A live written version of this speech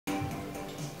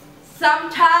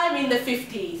Sometime in the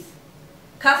 50s,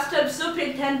 Customs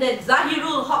Superintendent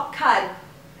Zahirul Haq Khan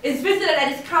is visited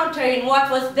at his counter in what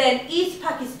was then East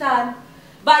Pakistan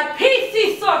by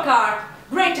P.C. Sarkar,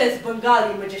 greatest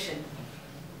Bengali magician.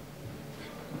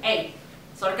 "Hey,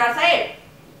 Sarkar Sahib,"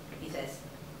 he says,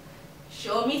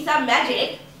 "show me some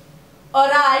magic or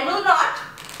I will not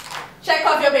check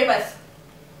off your papers."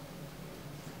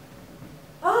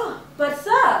 "Oh, but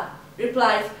sir,"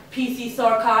 replies P.C.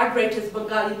 Sarkar, greatest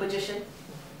Bengali magician,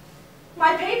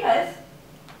 "my papers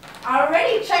are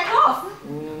already checked off."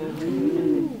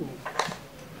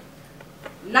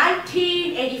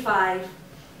 1985.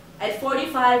 At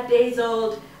 45 days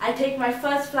old, I take my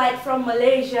first flight from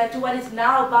Malaysia to what is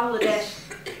now Bangladesh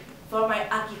for my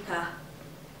Akikah,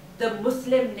 the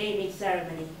Muslim naming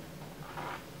ceremony.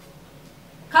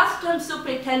 Customs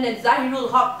Superintendent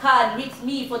Zahirul Haq Khan meets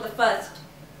me for the first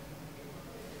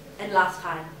and last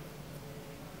time.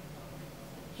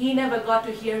 He never got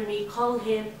to hear me call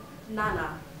him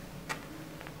Nana,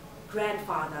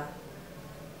 grandfather.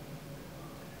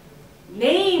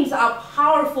 Names are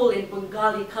powerful in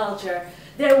Bengali culture.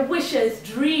 Their wishes,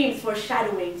 dreams,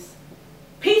 foreshadowings.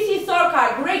 P.C.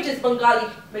 Sarkar, greatest Bengali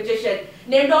magician,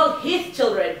 named all his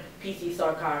children P.C.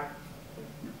 Sarkar.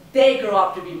 They grow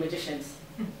up to be magicians.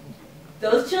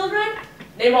 Those children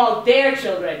name all their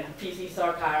children P.C.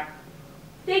 Sarkar.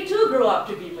 They too grow up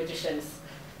to be magicians.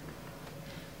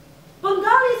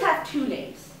 Bengalis have two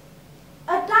names.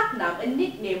 A daknam, a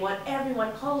nickname, what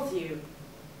everyone calls you.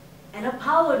 And a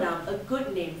palonam, a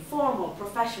good name, formal,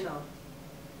 professional.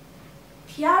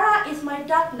 Tiara is my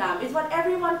daknam, is what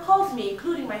everyone calls me,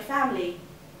 including my family.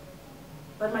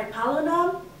 But my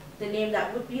palonam, the name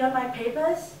that would be on my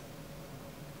papers,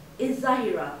 is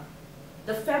Zahira,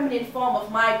 the feminine form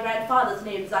of my grandfather's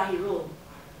name, Zahirul.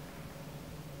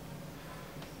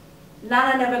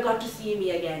 Nana never got to see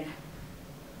me again,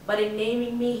 but in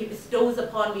naming me, he bestows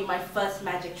upon me my first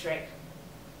magic trick.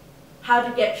 How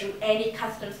to get through any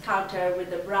customs counter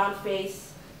with a brown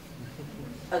face,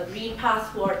 a green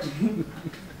passport,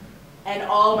 and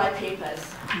all my papers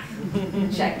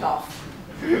checked off.